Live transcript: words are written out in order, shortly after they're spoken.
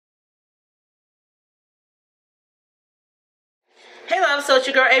Hey love, so it's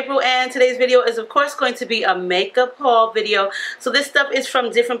your girl April, and today's video is of course going to be a makeup haul video. So this stuff is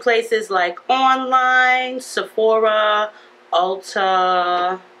from different places like online, Sephora,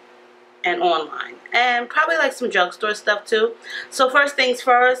 Ulta, and online, and probably like some drugstore stuff too. So first things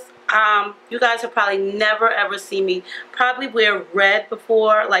first, you guys have probably never ever seen me probably wear red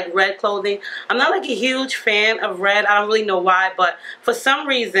before, like red clothing. I'm not like a huge fan of red. I don't really know why, but for some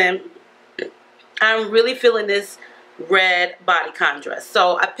reason I'm really feeling this red bodycon dress.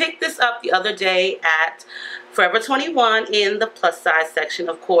 So I picked this up the other day at Forever 21 in the plus size section,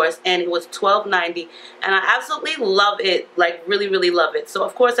 of course, and it was $12.90, and I absolutely love it, like really love it. So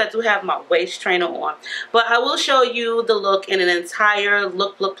of course I do have my waist trainer on, but I will show you the look in an entire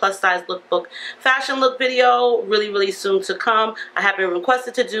lookbook, plus size lookbook, fashion look video really soon to come. I have been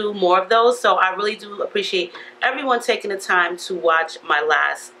requested to do more of those, so I really do appreciate everyone taking the time to watch my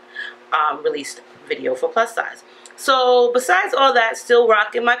last released video for plus size. So besides all that, still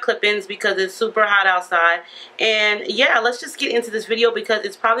rocking my clip-ins because it's super hot outside. And yeah, let's just get into this video because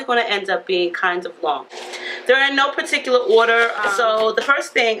it's probably going to end up being kind of long. They're in no particular order. So the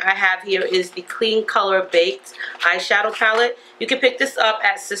first thing I have here is the Clean Color Baked eyeshadow palette. You can pick this up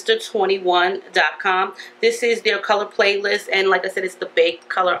at sister21.com. This is their color playlist, and like I said, it's the baked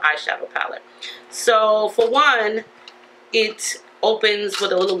color eyeshadow palette. So for one, it opens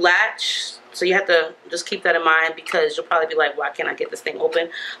with a little latch. So you have to just keep that in mind because you'll probably be like, why can't I get this thing open?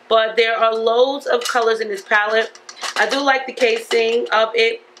 But there are loads of colors in this palette. I do like the casing of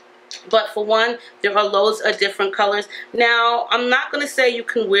it, but for one, there are loads of different colors. Now, I'm not going to say you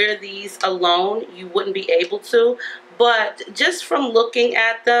can wear these alone. You wouldn't be able to. But just from looking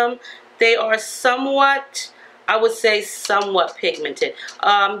at them, they are somewhat, I would say somewhat pigmented.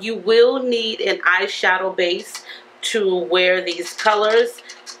 You will need an eyeshadow base to wear these colors,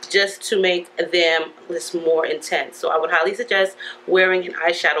 just to make them this more intense. So I would highly suggest wearing an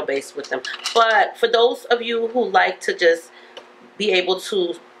eyeshadow base with them. But for those of you who like to just be able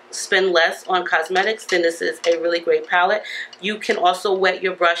to spend less on cosmetics, then this is a really great palette. You can also wet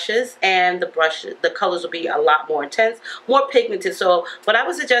your brushes, and the colors will be a lot more intense, more pigmented. So what I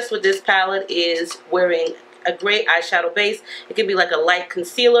would suggest with this palette is wearing a great eyeshadow base. It can be like a light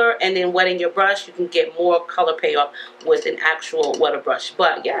concealer, and then wetting your brush, you can get more color payoff with an actual wetter brush.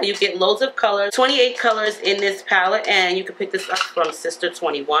 But yeah, you get loads of colors, 28 colors in this palette, and you can pick this up from Sister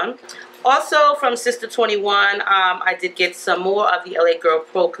 21. Also from Sister 21, I did get some more of the LA Girl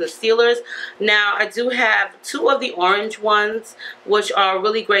Pro concealers. Now I do have two of the orange ones, which are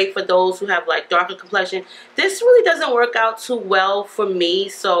really great for those who have like darker complexion. This really doesn't work out too well for me,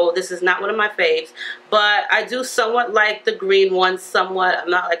 so this is not one of my faves. But I do somewhat like the green one, somewhat. I'm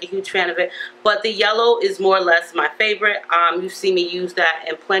not like a huge fan of it, but the yellow is more or less my favorite. You've seen me use that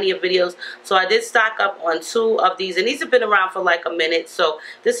in plenty of videos. So I did stock up on two of these, and these have been around for like a minute, so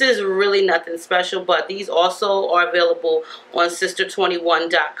this is really nothing special. But these also are available on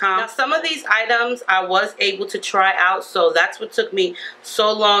sister21.com. Now some of these items I was able to try out, so that's what took me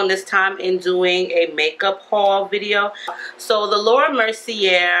so long this time in doing a makeup haul video. So the Laura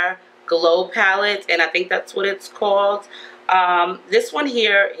Mercier Glow palette, and I think that's what it's called. This one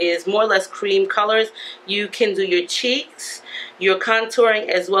here is more or less cream colors. You can do your cheeks, your contouring,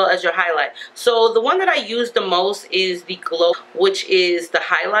 as well as your highlight. So the one that I use the most is the Glow, which is the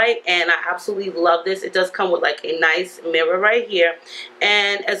highlight, and I absolutely love this. It does come with like a nice mirror right here,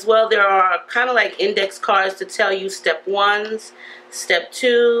 and as well there are kind of like index cards to tell you step 1s, step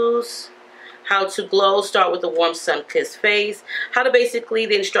 2s, how to glow, start with a warm sun-kissed face, how to basically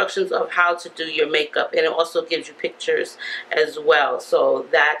the instructions of how to do your makeup, and it also gives you pictures as well. So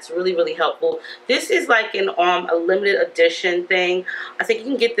that's really helpful. This is like an a limited edition thing. I think you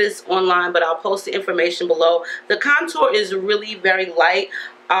can get this online, but I'll post the information below. The contour is really very light.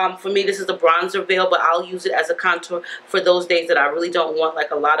 For me, this is a bronzer veil, but I'll use it as a contour for those days that I really don't want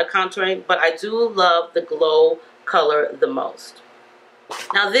like a lot of contouring. But I do love the Glow color the most.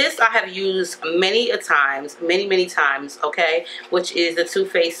 Now this I have used many times, okay, which is the Too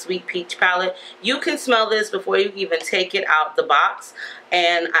Faced Sweet Peach palette. You can smell this before you even take it out the box,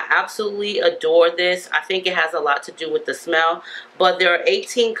 and I absolutely adore this. I think it has a lot to do with the smell, but there are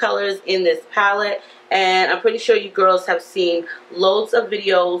 18 colors in this palette, and I'm pretty sure you girls have seen loads of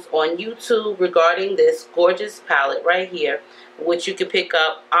videos on YouTube regarding this gorgeous palette right here, which you can pick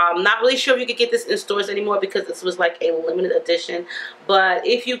up. I'm not really sure if you could get this in stores anymore because this was like a limited edition, but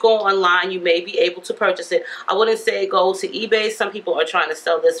if you go online you may be able to purchase it. I wouldn't say go to eBay. Some people are trying to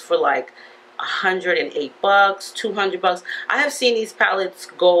sell this for like $108, $200. I have seen these palettes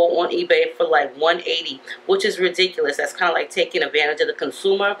go on eBay for like $180, which is ridiculous. That's kind of like taking advantage of the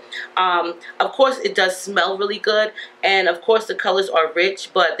consumer. Of course, it does smell really good, and of course the colors are rich,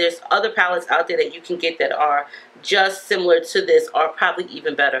 but there's other palettes out there that you can get that are just similar to this, or probably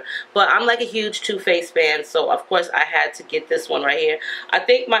even better. But I'm like a huge Too Faced fan, so of course I had to get this one right here. I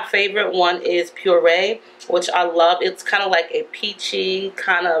think my favorite one is Puree, which I love. It's kind of like a peachy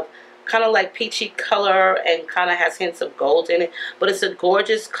kind of like peachy color, and kind of has hints of gold in it, but it's a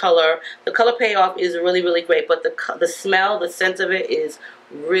gorgeous color. The color payoff is really, really great, but the smell, the scent of it is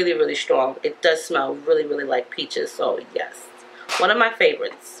really, really strong. It does smell really, really like peaches, so yes, one of my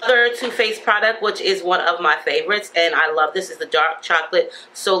favorites. Another Too Faced product, which is one of my favorites, and I love this, is the Dark Chocolate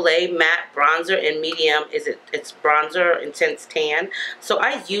Soleil Matte Bronzer in medium. It's bronzer intense tan. So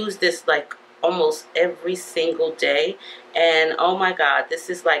I use this like almost every single day, and oh my god, this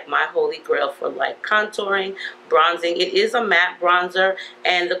is like my holy grail for like contouring, bronzing. It is a matte bronzer,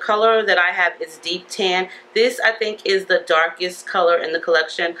 and the color that I have is deep tan. This I think is the darkest color in the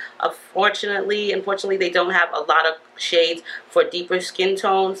collection. Unfortunately they don't have a lot of shades for deeper skin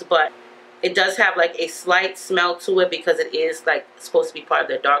tones, but it does have like a slight smell to it because it is like supposed to be part of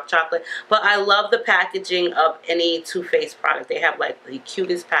their dark chocolate. But I love the packaging of any Too Faced product. They have like the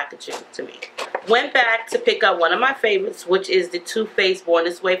cutest packaging to me. Went back to pick up one of my favorites, which is the Too Faced Born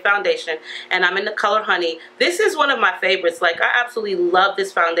This Way foundation, and I'm in the color Honey. This is one of my favorites. Like, I absolutely love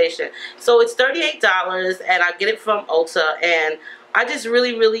this foundation. So it's $38, and I get it from Ulta, and I just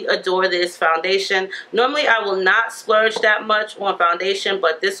really, really adore this foundation. Normally, I will not splurge that much on foundation,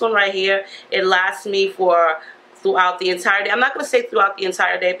 but this one right here, it lasts me for throughout the entire day. I'm not going to say throughout the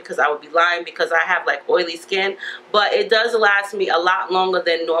entire day because I would be lying, because I have like oily skin, but it does last me a lot longer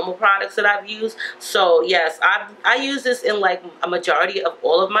than normal products that I've used. So yes, I use this in like a majority of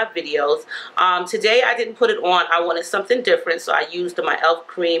all of my videos. Today I didn't put it on. I wanted something different, so I used my e.l.f.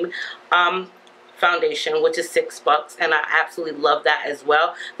 cream foundation, which is $6, and I absolutely love that as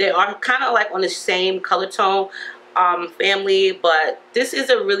well. They are kind of like on the same color tone family, but this is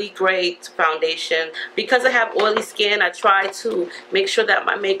a really great foundation. Because I have oily skin, I try to make sure that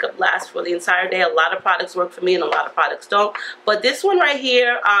my makeup lasts for the entire day. A lot of products work for me and a lot of products don't, but this one right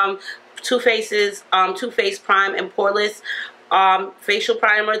here, Too Faced Prime and Poreless facial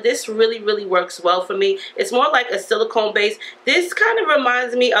primer, this really, really works well for me. It's more like a silicone base. This kind of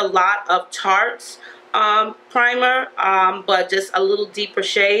reminds me a lot of Tarte's primer, but just a little deeper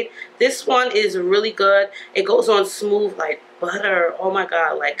shade. This one is really good. It goes on smooth like butter. Oh my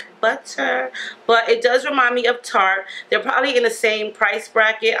god, like butter. But it does remind me of Tarte. They're probably in the same price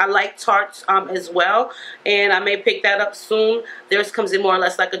bracket. I like Tarte's as well, and I may pick that up soon. Theirs comes in more or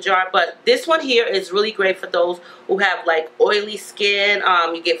less like a jar, but this one here is really great for those who have like oily skin.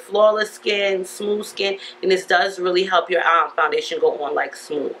 You get flawless skin, smooth skin, and this does really help your foundation go on like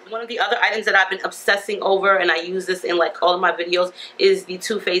smooth. One of the other items that I've been obsessing over, and I use this in like all of my videos, is the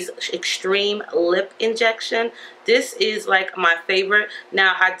Too Faced Extreme Lip Injection. This is like my favorite.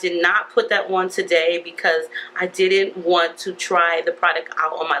 Now, I did not put that on today because I didn't want to try the product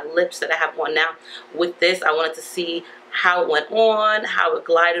out on my lips that I have on now. With this, I wanted to see how it went on, how it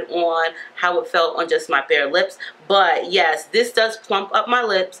glided on, how it felt on just my bare lips. But yes, this does plump up my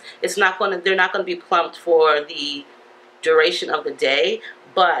lips. It's not gonna, they're not gonna be plumped for the duration of the day,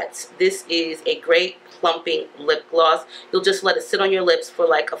 but this is a great plumping lip gloss. You'll just let it sit on your lips for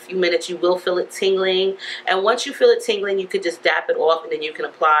like a few minutes. You will feel it tingling, and once you feel it tingling, you could just dab it off, and then you can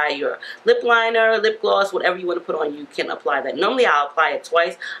apply your lip liner, lip gloss, whatever you want to put on. You can apply that. Normally I'll apply it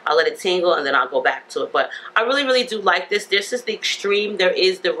twice. I'll let it tingle and then I'll go back to it, but I really, really do like this. This is the Extreme. There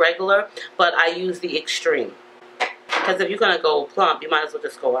is the regular, but I use the Extreme because if you're gonna go plump, you might as well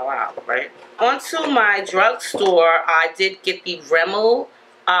just go all out, right? Onto my drugstore, I did get the Rimmel.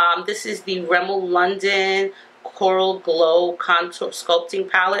 This is the Rimmel London Coral Glow Contour Sculpting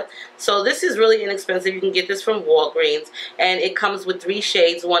Palette. So this is really inexpensive. You can get this from Walgreens, and it comes with 3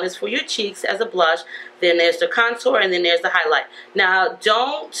 shades. One is for your cheeks as a blush, then there's the contour, and then there's the highlight. Now,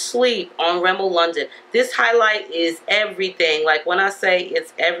 don't sleep on Rimmel London. This highlight is everything. Like when I say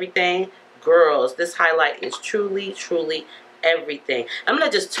it's everything, girls, this highlight is truly, truly everything. I'm going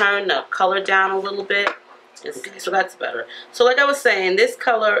to just turn the color down a little bit. Okay, so that's better. So like I was saying, this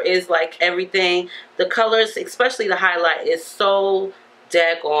color is like everything. The colors, especially the highlight, is so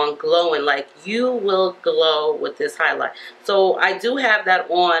daggone glowing. Like, you will glow with this highlight. So I do have that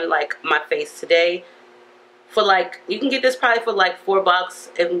on like my face today. For like, you can get this probably for like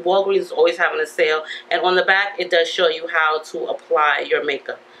 $4, and Walgreens is always having a sale. And on the back, it does show you how to apply your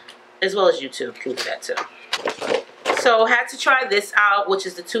makeup, as well as YouTube can do that too. So had to try this out, which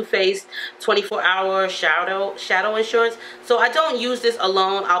is the Too Faced 24-hour shadow insurance. So I don't use this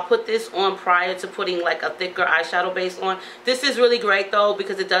alone. I'll put this on prior to putting like a thicker eyeshadow base on. This is really great though,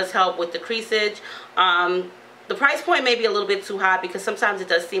 because it does help with the creasage. The price point may be a little bit too high, because sometimes it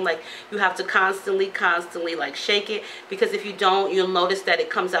does seem like you have to constantly like shake it, because if you don't, you'll notice that it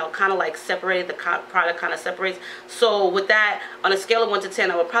comes out kind of like separated. The product kind of separates. So with that, on a scale of 1 to 10,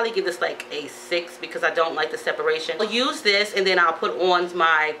 I would probably give this like a 6, because I don't like the separation. I'll use this, and then I'll put on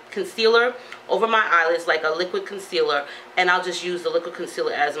my concealer over my eyelids, like a liquid concealer, and I'll just use the liquid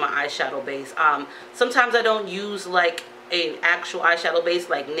concealer as my eyeshadow base. Sometimes I don't use like an actual eyeshadow base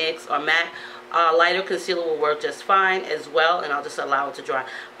like NYX or MAC. Lighter concealer will work just fine as well, and I'll just allow it to dry.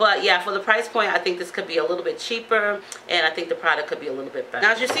 But yeah, for the price point, I think this could be a little bit cheaper, and I think the product could be a little bit better.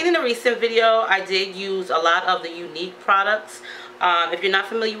 Now, as you've seen in the recent video, I did use a lot of the Younique products. If you're not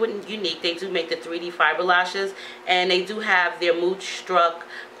familiar with Younique, they do make the 3D fiber lashes, and they do have their Mood Struck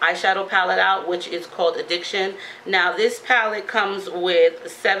eyeshadow palette out, which is called Addiction. Now, this palette comes with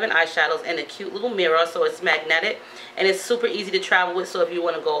 7 eyeshadows and a cute little mirror, so it's magnetic, and it's super easy to travel with. So if you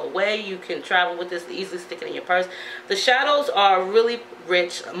want to go away, you can travel with this, easily stick it in your purse. The shadows are really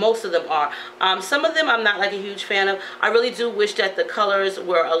rich. Most of them are. Some of them I'm not like a huge fan of. I really do wish that the colors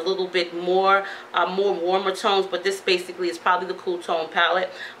were a little bit more warmer tones, but this basically is probably the cool tone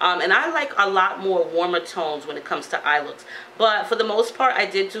palette. And I like a lot more warmer tones when it comes to eye looks. But for the most part, I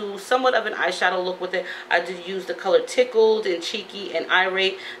did do somewhat of an eyeshadow look with it. I did use the color Tickled and Cheeky and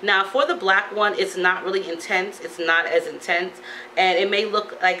Irate. Now, for the black one, it's not really intense. It's not as intense, and it may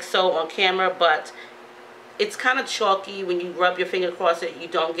look like so on camera, but it's kind of chalky. When you rub your finger across it, you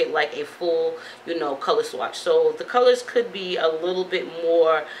don't get like a full, you know, color swatch. So the colors could be a little bit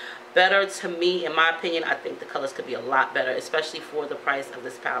more better to me. In my opinion, I think the colors could be a lot better, especially for the price of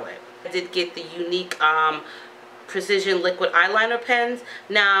this palette. I did get the Younique Precision Liquid Eyeliner pens.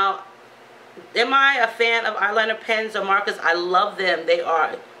 Now, am I a fan of eyeliner pens or markers? I love them. They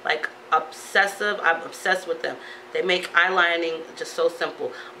are like obsessive. I'm obsessed with them. They make eyelining just so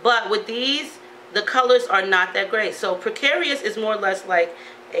simple. But with these, the colors are not that great. So Precarious is more or less like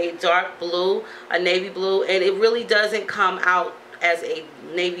a dark blue, a navy blue, and it really doesn't come out as a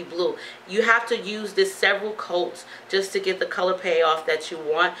navy blue. You have to use this several coats just to get the color payoff that you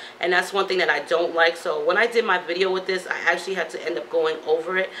want, and that's one thing that I don't like. So when I did my video with this, I actually had to end up going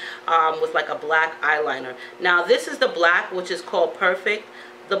over it with like a black eyeliner. Now this is the black, which is called Perfect.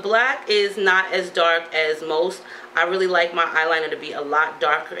 The black is not as dark as most. I really like my eyeliner to be a lot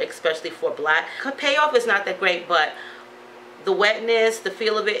darker, especially for black. Payoff is not that great, but the wetness, the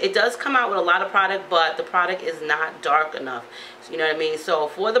feel of it, it does come out with a lot of product, but the product is not dark enough. You know what I mean? So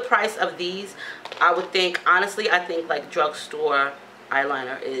for the price of these, I would think, honestly, I think like drugstore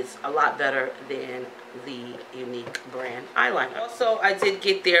eyeliner is a lot better than the Younique brand eyeliner. Also, I did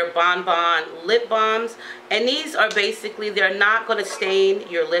get their Bon Bon lip balms, and these are basically, they're not going to stain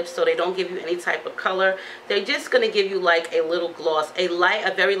your lips, so they don't give you any type of color. They're just going to give you like a little gloss, a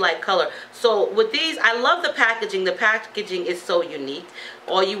very light color. So with these, I love the packaging. The packaging is so unique.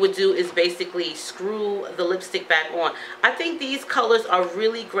 All you would do is basically screw the lipstick back on. I think these colors are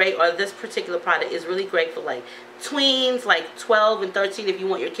really great, or this particular product is really great for like tweens, like 12 and 13. If you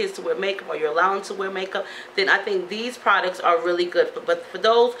want your kids to wear makeup, or you're allowing to wear makeup, then I think these products are really good. But for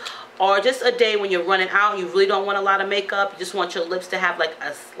those, or just a day when you're running out, you really don't want a lot of makeup, you just want your lips to have like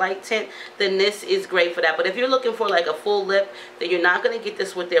a slight tint, then this is great for that. But if you're looking for like a full lip, then you're not going to get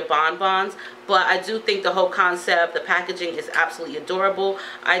this with their bonbons. But I do think the whole concept, the packaging is absolutely adorable.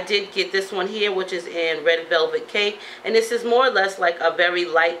 I did get this one here, which is in Red Velvet Cake, and this is more or less like a very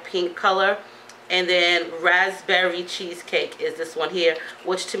light pink color. And then Raspberry Cheesecake is this one here,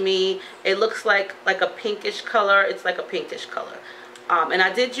 which to me, it looks like a pinkish color. It's like a pinkish color. And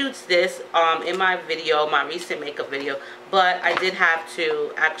I did use this in my video, my recent makeup video, but I did have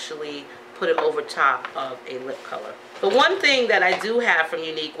to actually put it over top of a lip color. The one thing that I do have from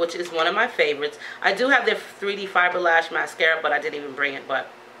Younique, which is one of my favorites, I do have their 3D Fiber Lash Mascara, but I didn't even bring it, but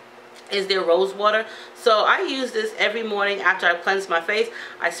is their rose water. So I use this every morning after I cleanse my face.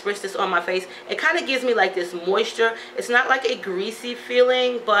 I spritz this on my face. It kind of gives me like this moisture. It's not like a greasy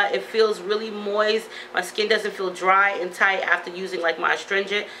feeling, but it feels really moist. My skin doesn't feel dry and tight after using like my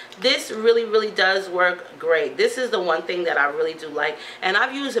astringent. This really does work great. This is the one thing that I really do like. And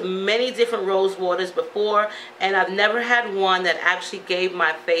I've used many different rose waters before, and I've never had one that actually gave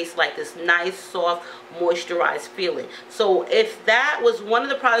my face like this nice, soft, moisturized feeling. So if that was one of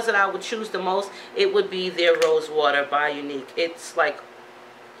the products that I would choose the most, it would be their rose water by Younique. It's like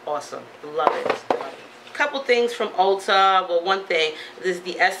awesome. Love it. Love it. couple things from Ulta. Well, one thing, this is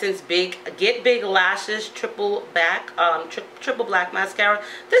the Essence Get Big Lashes Triple Black Mascara.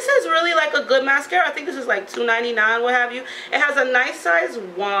 This is really like a good mascara. I think this is like $2.99, what have you. It has a nice size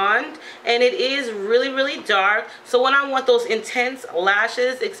wand, and it is really, really dark. So when I want those intense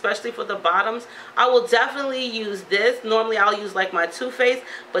lashes, especially for the bottoms, I will definitely use this. Normally I'll use like my Too Faced,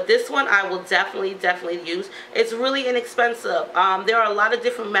 but this one I will definitely use. It's really inexpensive. There are a lot of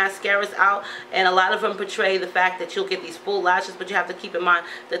different mascaras out, and a lot of them portray the fact that you'll get these full lashes, but you have to keep in mind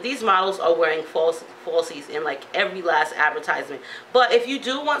that these models are wearing falsies in like every last advertisement. But if you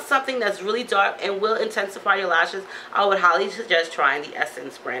do want something that's really dark and will intensify your lashes, I would highly suggest trying the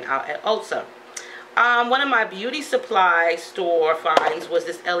Essence brand out at Ulta. One of my beauty supply store finds was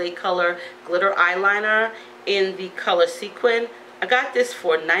this LA Color glitter eyeliner in the color Sequin. I got this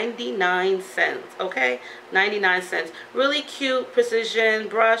for 99 cents, okay? 99 cents. Really cute precision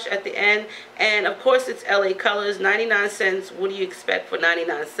brush at the end. And of course it's LA Colors, 99 cents. What do you expect for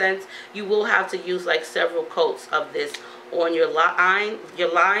 99 cents? You will have to use like several coats of this on your eyes.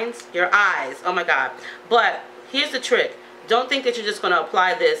 Oh my God. But here's the trick. Don't think that you're just going to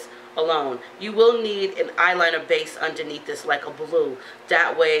apply this alone. You will need an eyeliner base underneath this, like a blue.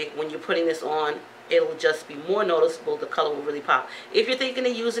 That way when you're putting this on, it'll just be more noticeable. The color will really pop. If you're thinking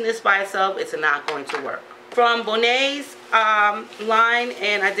of using this by itself, it's not going to work. From Bonet's line,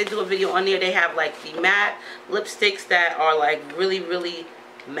 and I did do a video on there, they have like the matte lipsticks that are like really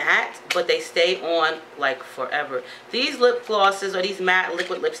matte, but they stay on like forever. These lip glosses or these matte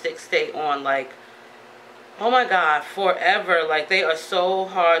liquid lipsticks stay on like, oh my God, forever. Like, they are so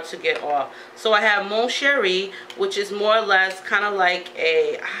hard to get off. So I have Mon Cherie, which is more or less kind of like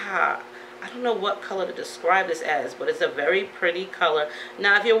a, I don't know what color to describe this as, but it's a very pretty color.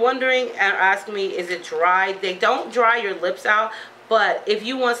 Now, if you're wondering and asking me, is it dry? They don't dry your lips out, but if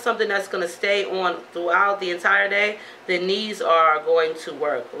you want something that's going to stay on throughout the entire day, then these are going to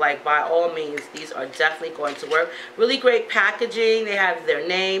work. Like, by all means, these are definitely going to work. Really great packaging. They have their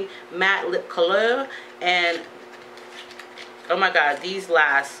name, Matte Lip Color, and oh my God, these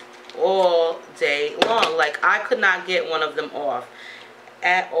last all day long. Like, I could not get one of them off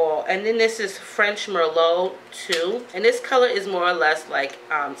at all. And then this is French Merlot too, and this color is more or less like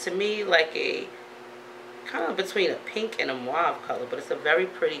to me like a kind of between a pink and a mauve color, but it's a very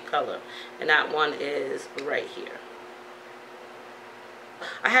pretty color, and that one is right here.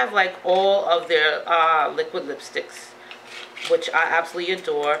 I have like all of their liquid lipsticks, which I absolutely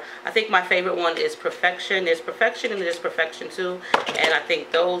adore. I think my favorite one is Perfection. There's Perfection and there's Perfection 2, and I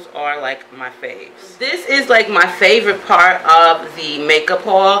think those are like my faves. This is like my favorite part of the makeup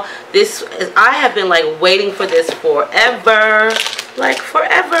haul. I have been like waiting for this forever, like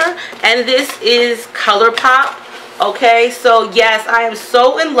forever, and this is ColourPop. Okay, so yes, I am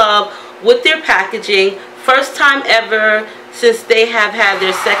so in love with their packaging. First time ever since they have had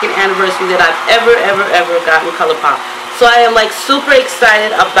their 2nd anniversary that I've ever gotten ColourPop. So I am like super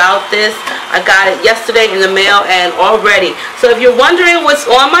excited about this. I got it yesterday in the mail and already. So if you're wondering what's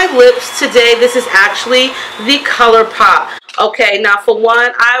on my lips today, this is actually the ColourPop. Okay, now for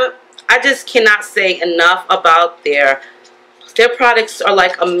one, I just cannot say enough about their products are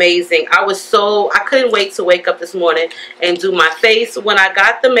like amazing. I couldn't wait to wake up this morning and do my face. When I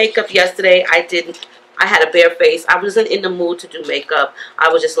got the makeup yesterday, I had a bare face. I wasn't in the mood to do makeup. I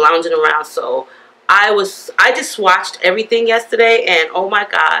was just lounging around, so I just swatched everything yesterday, and oh my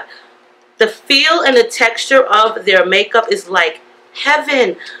God, the feel and the texture of their makeup is like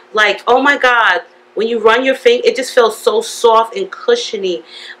heaven. Like, oh my God, when you run your finger, it just feels so soft and cushiony,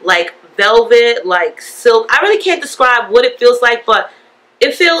 like velvet, like silk. I really can't describe what it feels like, but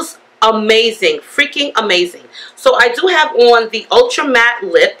it feels amazing, freaking amazing. So I do have on the Ultra Matte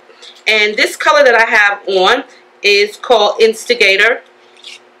Lip, and this color that I have on is called Instigator.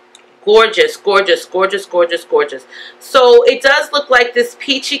 Gorgeous, gorgeous, gorgeous, gorgeous, gorgeous. So it does look like this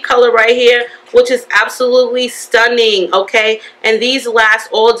peachy color right here, which is absolutely stunning, okay? And these last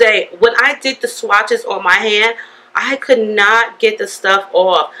all day. When I did the swatches on my hand, I could not get the stuff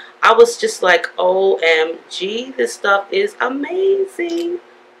off. I was just like, OMG, this stuff is amazing.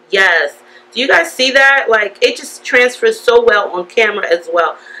 Yes. Do you guys see that? Like, it just transfers so well on camera as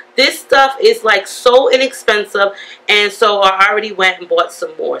well. This stuff is like so inexpensive, and so I already went and bought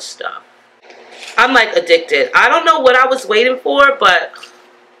some more stuff. I'm like addicted. I don't know what I was waiting for, but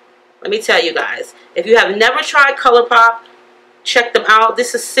let me tell you guys, if you have never tried ColourPop, check them out.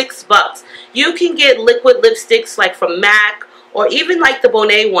 This is $6. You can get liquid lipsticks like from MAC, or even like the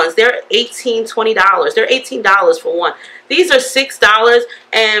Bonet ones. They're $18, $20. They're $18 for one. These are $6,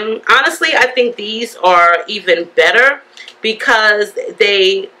 and honestly, I think these are even better because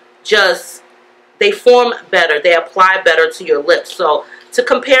they they form better. They apply better to your lips. So to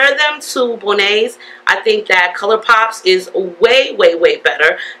compare them to Bonet's, I think that ColourPop's is way, way, way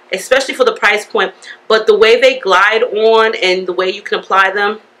better, especially for the price point. But the way they glide on and the way you can apply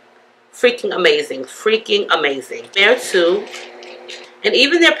them, freaking amazing. Freaking amazing. There too. And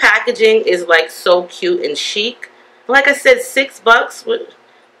even their packaging is like so cute and chic. Like I said, $6.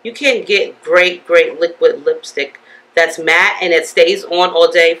 You can't get great, great liquid lipstick that's matte and it stays on all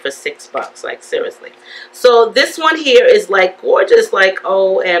day for $6. Like, seriously. So this one here is like gorgeous, like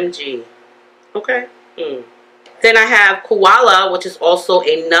OMG. Okay. Then I have Koala, which is also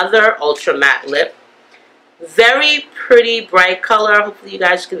another ultra matte lip. Very pretty, bright color. Hopefully you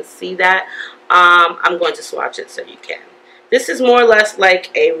guys can see that. I'm going to swatch it so you can. This is more or less like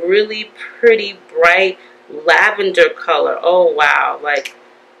a really pretty, bright lavender color. Oh, wow. Like,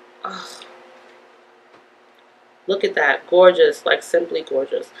 oh. Look at that. Gorgeous. Like, simply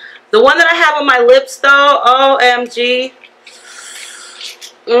gorgeous. The one that I have on my lips, though, OMG.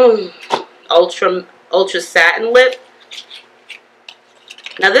 Ultra satin lip.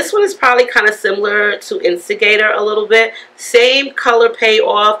 Now, this one is probably kind of similar to Instigator a little bit. Same color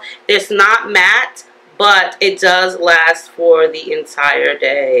payoff. It's not matte, but it does last for the entire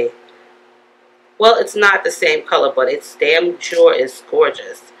day. Well, it's not the same color, but it's damn sure is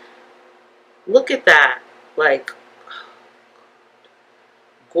gorgeous. Look at that. Like,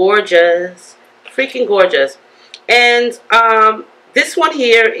 gorgeous. Freaking gorgeous. And this one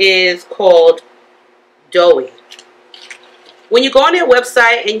here is called Doughy. When you go on their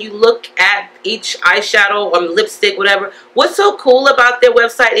website and you look at each eyeshadow or lipstick, whatever, what's so cool about their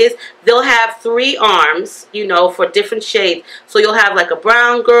website is they'll have 3 arms, you know, for different shades. So you'll have like a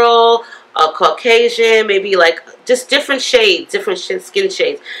brown girl, a Caucasian, maybe like just different shades, different skin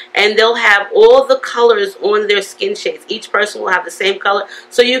shades. And they'll have all the colors on their skin shades. Each person will have the same color.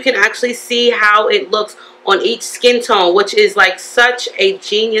 So you can actually see how it looks on each skin tone, which is like such a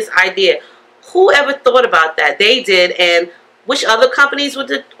genius idea. Whoever thought about that? They did. And which other companies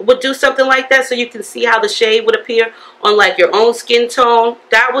would do something like that so you can see how the shade would appear on like your own skin tone?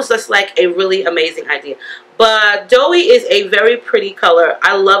 That was just like a really amazing idea. But Doughy is a very pretty color.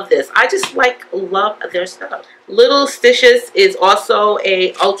 I love this. I just like love their stuff. Little Stitches is also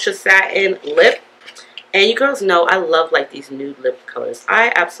a ultra satin lip. And you girls know I love like these nude lip colors.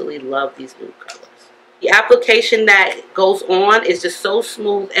 I absolutely love these nude colors. The application that goes on is just so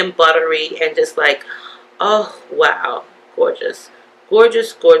smooth and buttery and just like, oh wow. Gorgeous.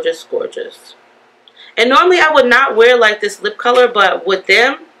 Gorgeous, gorgeous, gorgeous. And normally I would not wear like this lip color, but with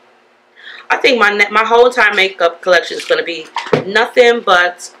them, I think my whole entire makeup collection is going to be nothing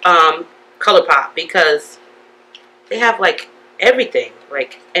but ColourPop, because they have like everything,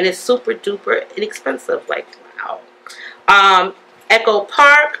 like, and it's super duper inexpensive. Like, wow. Echo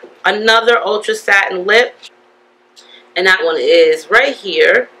Park, another ultra satin lip, and that one is right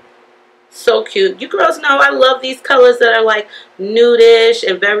here. So cute. You girls know I love these colors that are like nudish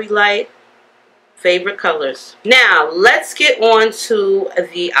and very light. Favorite colors. Now, let's get on to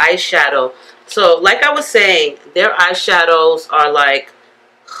the eyeshadow. So, like I was saying, their eyeshadows are like,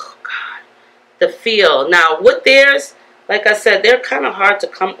 oh God, the feel. Now, with theirs, like I said, they're kind of hard to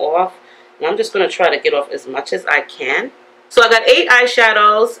come off. And I'm just going to try to get off as much as I can. So, I got 8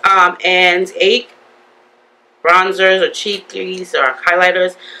 eyeshadows and 8 bronzers or cheekies or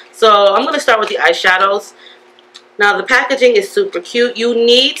highlighters. So I'm going to start with the eyeshadows. Now the packaging is super cute. You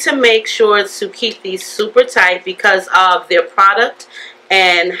need to make sure to keep these super tight because of their product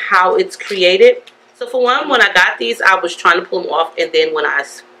and how it's created. So for one, when I got these, I was trying to pull them off, and then when I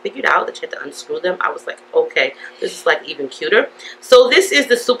figured out that you had to unscrew them, I was like, okay, this is like even cuter. So this is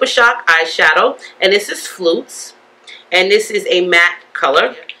the Super Shock eyeshadow, and this is Flutes, and this is a matte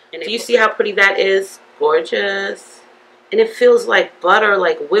color. And you see how pretty that is? Gorgeous. And it feels like butter,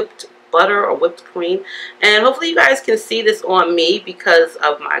 like whipped butter or whipped cream. And hopefully you guys can see this on me because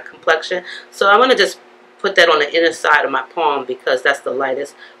of my complexion. So I'm going to just put that on the inner side of my palm because that's the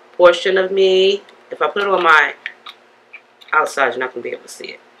lightest portion of me. If I put it on my outside, you're not going to be able to see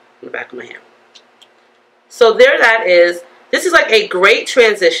it in the back of my hand. So there that is. This is like a great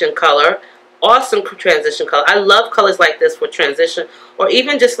transition color. Awesome transition color. I love colors like this for transition or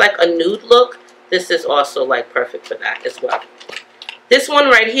even just like a nude look. This is also like perfect for that as well. This one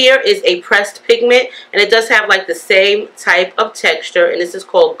right here is a pressed pigment, and it does have like the same type of texture, and this is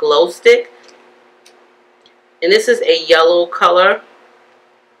called Glow Stick. And this is a yellow color.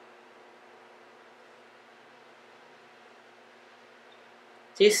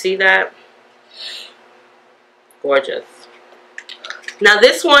 Do you see that? Gorgeous. Now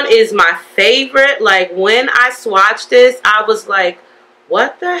this one is my favorite. Like when I swatched this, I was like,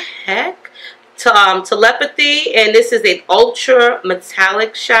 what the heck? Telepathy, and this is an ultra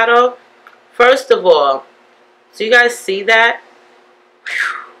metallic shadow. First of all, so you guys see that?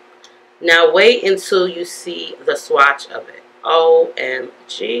 Whew. Now wait until you see the swatch of it.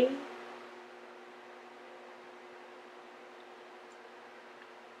 OMG.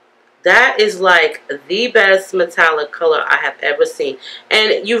 That is like the best metallic color I have ever seen.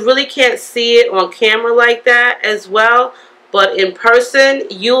 And you really can't see it on camera like that as well. But in person,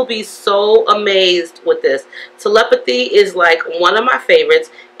 you'll be so amazed with this. Telepathy is like one of my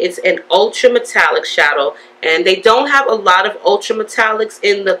favorites. It's an ultra metallic shadow. And they don't have a lot of ultra metallics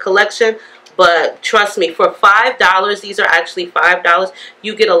in the collection. But trust me, for $5, these are actually $5,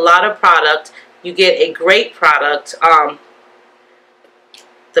 you get a lot of product. You get a great product.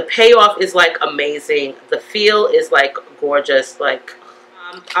 The payoff is like amazing. The feel is like gorgeous. Like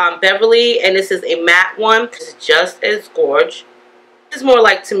Beverly, and this is a matte one. It's just as gorgeous. This is more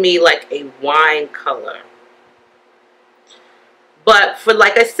like, to me, like a wine color. But for,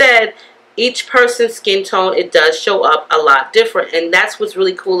 like I said, each person's skin tone, it does show up a lot different. And that's what's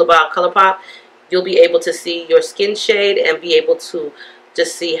really cool about ColourPop. You'll be able to see your skin shade and be able to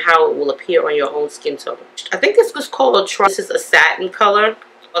just see how it will appear on your own skin tone. I think this was called a This is a satin color.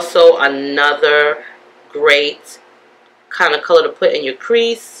 Also another great kind of color to put in your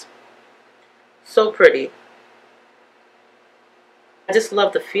crease. So pretty. I just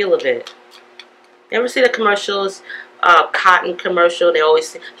love the feel of it. You ever see the commercials? Cotton commercial. They always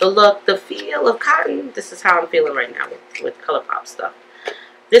say the look, the feel of cotton. This is how I'm feeling right now with ColourPop stuff.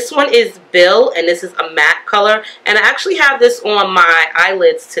 This one is Bill, and this is a matte color. And I actually have this on my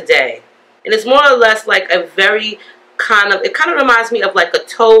eyelids today. And it's more or less like a very it kind of reminds me of like a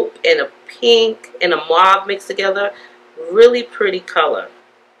taupe and a pink and a mauve mixed together. Really pretty color.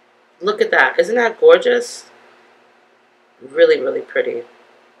 Look at that. Isn't that gorgeous? Really, really pretty.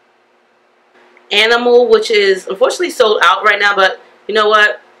 Animal, which is unfortunately sold out right now, but you know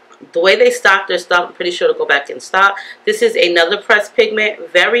what? The way they stock their stuff, I'm pretty sure to go back in stock. This is another pressed pigment.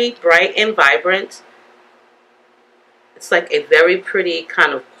 Very bright and vibrant. It's like a very pretty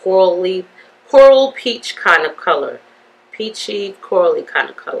kind of coral peach kind of color. Peachy, corally kind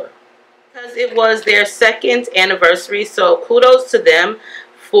of color. Because it was their 2nd anniversary, so kudos to them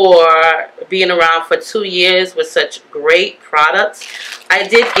for being around for 2 years with such great products. I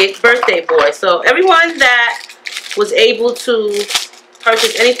did get Birthday Boy, so everyone that was able to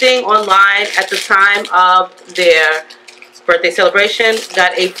purchase anything online at the time of their birthday celebration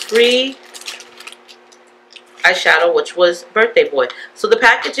got a free eyeshadow, which was Birthday Boy. So the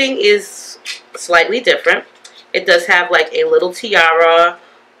packaging is slightly different. It does have like a little tiara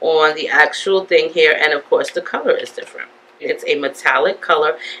on the actual thing here, and of course the color is different. It's a metallic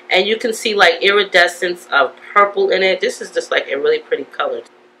color, and you can see like iridescence of purple in it. This is just like a really pretty color.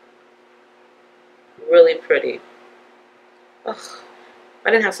 Really pretty. Ugh. If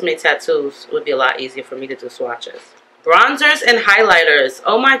I didn't have so many tattoos, it would be a lot easier for me to do swatches. Bronzers and highlighters.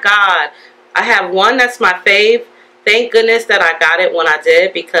 Oh my god. I have one that's my fave. Thank goodness that I got it when I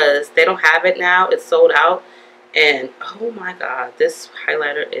did, because they don't have it now. It's sold out. And oh my god, this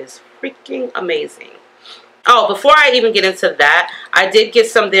highlighter is freaking amazing. Oh, before I even get into that, I did get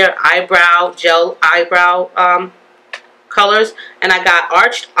some of their gel eyebrow colors, and I got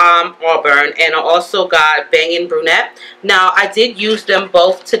Arched Auburn, and I also got Bangin' Brunette. Now, I did use them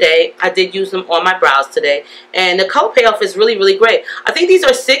both today. I did use them on my brows today, and the color payoff is really, really great. I think these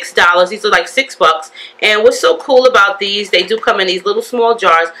are $6. These are like $6, and what's so cool about these, they do come in these little small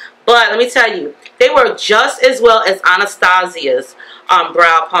jars, but let me tell you, they work just as well as Anastasia's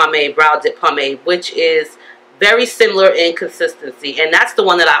brow dip pomade, which is very similar in consistency, and that's the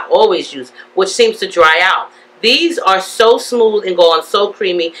one that I always use, which seems to dry out. These are so smooth and go on so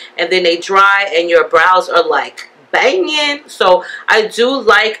creamy, and then they dry and your brows are like banging. So I do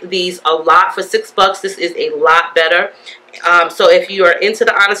like these a lot. For $6, this is a lot better. So if you are into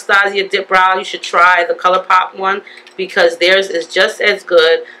the Anastasia dip brow, you should try the ColourPop one, because theirs is just as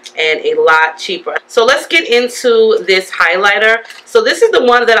good and a lot cheaper. So let's get into this highlighter. So this is the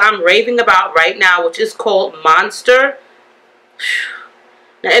one that I'm raving about right now, which is called Monster.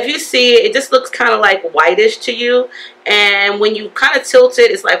 Now if you see it, it just looks kind of like whitish to you, and when you kind of tilt it,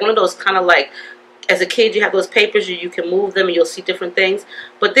 it's like one of those kind of like, as a kid you have those papers, you can move them and you'll see different things,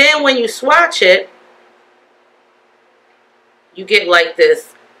 but then when you swatch it, you get like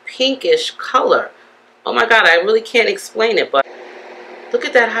this pinkish color. Oh my god, I really can't explain it, but look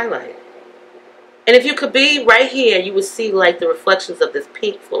at that highlight. And if you could be right here, you would see like the reflections of this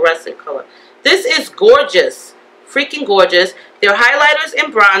pink fluorescent color. This is gorgeous. Freaking gorgeous. Their highlighters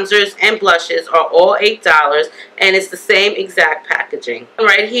and bronzers and blushes are all $8, and it's the same exact packaging.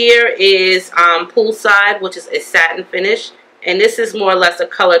 Right here is Poolside, which is a satin finish, and this is more or less a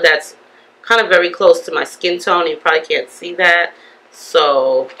color that's kind of very close to my skin tone. You probably can't see that,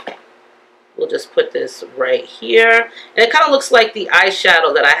 so we'll just put this right here. And it kind of looks like the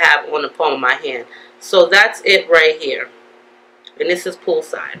eyeshadow that I have on the palm of my hand. So that's it right here. And this is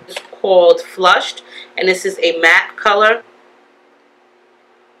Poolside. It's called Flushed, and this is a matte color.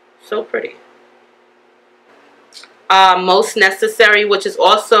 So pretty. Most Necessary, which is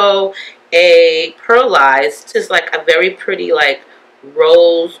also a pearlized, is like a very pretty like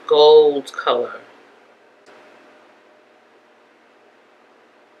rose gold color.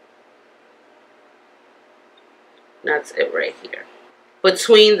 That's it right here.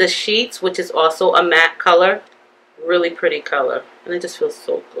 Between the Sheets, which is also a matte color. Really pretty color. And it just feels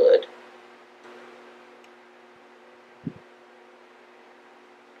so good.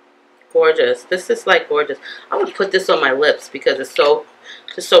 Gorgeous. This is like gorgeous. I would put this on my lips because it's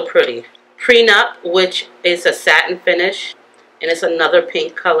just so pretty. Prenup, which is a satin finish. And it's another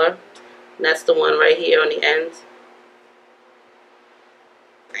pink color. And that's the one right here on the ends.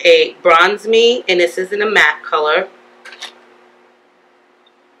 A Bronze Me, and this is in a matte color.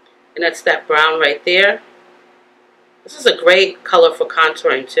 And that's that brown right there. This is a great color for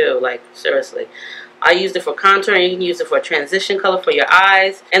contouring too, like seriously. I used it for contouring. You can use it for a transition color for your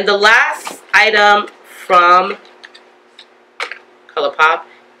eyes. And the last item from ColourPop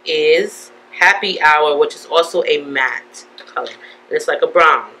is Happy Hour, which is also a matte color. And it's like a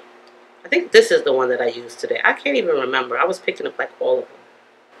brown. I think this is the one that I used today. I can't even remember. I was picking up like all of them.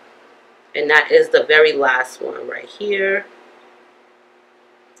 And that is the very last one right here.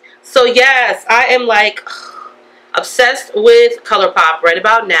 So yes, I am like obsessed with ColourPop right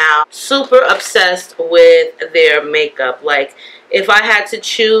about now. Super obsessed with their makeup. Like, if I had to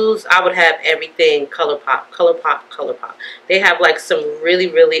choose, I would have everything ColourPop, ColourPop, ColourPop. They have like some really,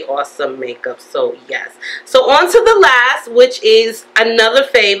 really awesome makeup. So yes. So on to the last, which is another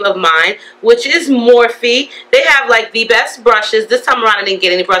fave of mine, which is Morphe. They have like the best brushes. This time around I didn't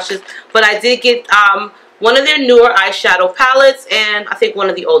get any brushes, but I did get one of their newer eyeshadow palettes and I think one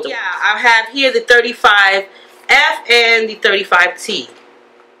of the older ones. Yeah, I have here the 35F and the 35T.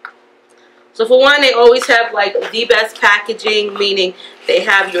 So for one, they always have like the best packaging, meaning they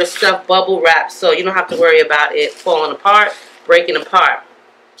have your stuff bubble wrapped, so you don't have to worry about it falling apart, breaking apart.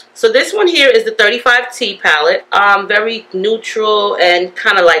 So this one here is the 35T palette, very neutral and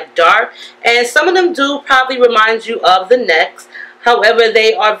kind of like dark, and some of them do probably remind you of the NYX. However,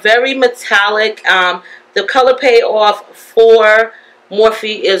 they are very metallic. The color payoff for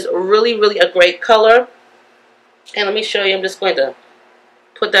Morphe is really, really a great color. And let me show you, I'm just going to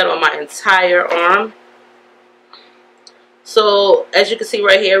put that on my entire arm. So as you can see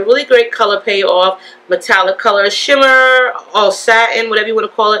right here, really great color payoff, metallic color, shimmer, or satin, whatever you want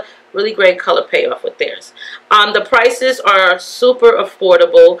to call it. Really great color payoff with theirs. The prices are super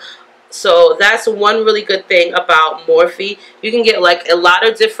affordable. So that's one really good thing about Morphe. You can get like a lot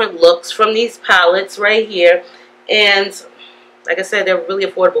of different looks from these palettes right here. And like I said, they're really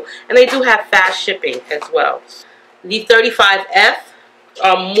affordable. And they do have fast shipping as well. The 35F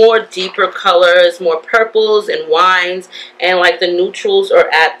are more deeper colors, more purples and wines, and like the neutrals are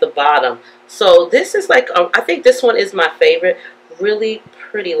at the bottom. So this is like, I think this one is my favorite. Really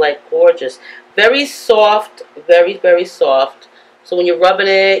pretty, like gorgeous. Very soft, very, very soft. So when you're rubbing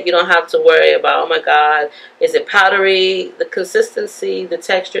it, you don't have to worry about, oh my God, is it powdery? The consistency, the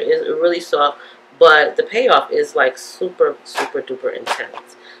texture is really soft, but the payoff is like super, super duper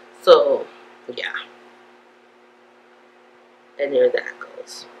intense. So yeah. And there that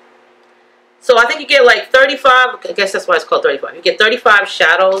goes. So I think you get like 35, I guess that's why it's called 35. You get 35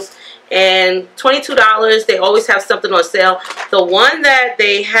 shadows and $22. They always have something on sale. The one that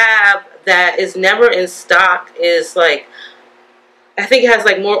they have that is never in stock is like, I think it has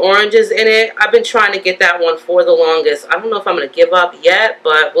like more oranges in it. I've been trying to get that one for the longest. I don't know if I'm going to give up yet,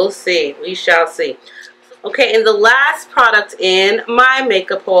 but we'll see. We shall see. Okay, and the last product in my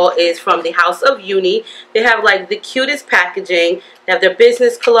makeup haul is from the House of Uni. They have like the cutest packaging. They have their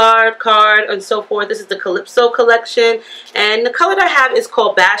business card and so forth. This is the Calypso collection. And the color that I have is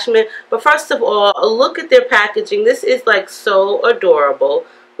called Bashment. But first of all, look at their packaging. This is like so adorable.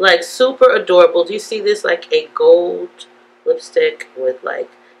 Like super adorable. Do you see this? Like a gold lipstick with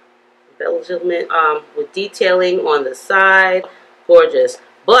like embellishment, with detailing on the side. Gorgeous.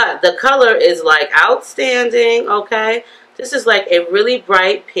 But the color is like outstanding, okay? This is like a really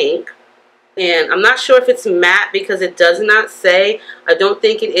bright pink. And I'm not sure if it's matte because it does not say. I don't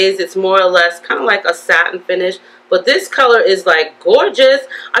think it is. It's more or less kind of like a satin finish. But this color is like gorgeous.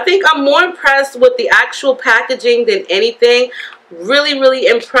 I think I'm more impressed with the actual packaging than anything. Really, really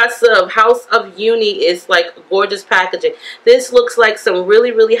impressive. House of Uni is like gorgeous packaging. This looks like some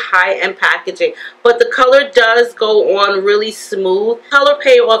really, really high-end packaging. But the color does go on really smooth. Color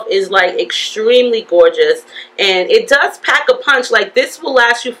payoff is like extremely gorgeous. And it does pack a punch. Like this will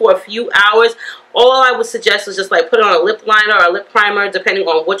last you for a few hours. All I would suggest is just like put on a lip liner or a lip primer depending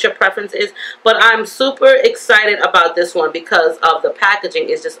on what your preference is. But I'm super excited about this one because of the packaging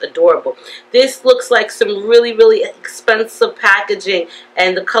is just adorable. This looks like some really, really expensive packaging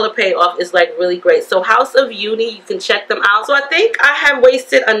and the color payoff is like really great. So House of Uni, you can check them out. So I think I have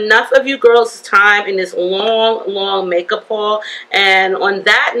wasted enough of you girls' time in this long, long makeup haul. And on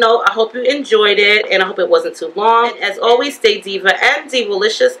that note, I hope you enjoyed it and I hope it wasn't too long. And as always, stay diva and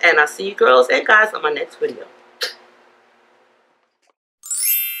divalicious, and I'll see you girls and guys on my next video.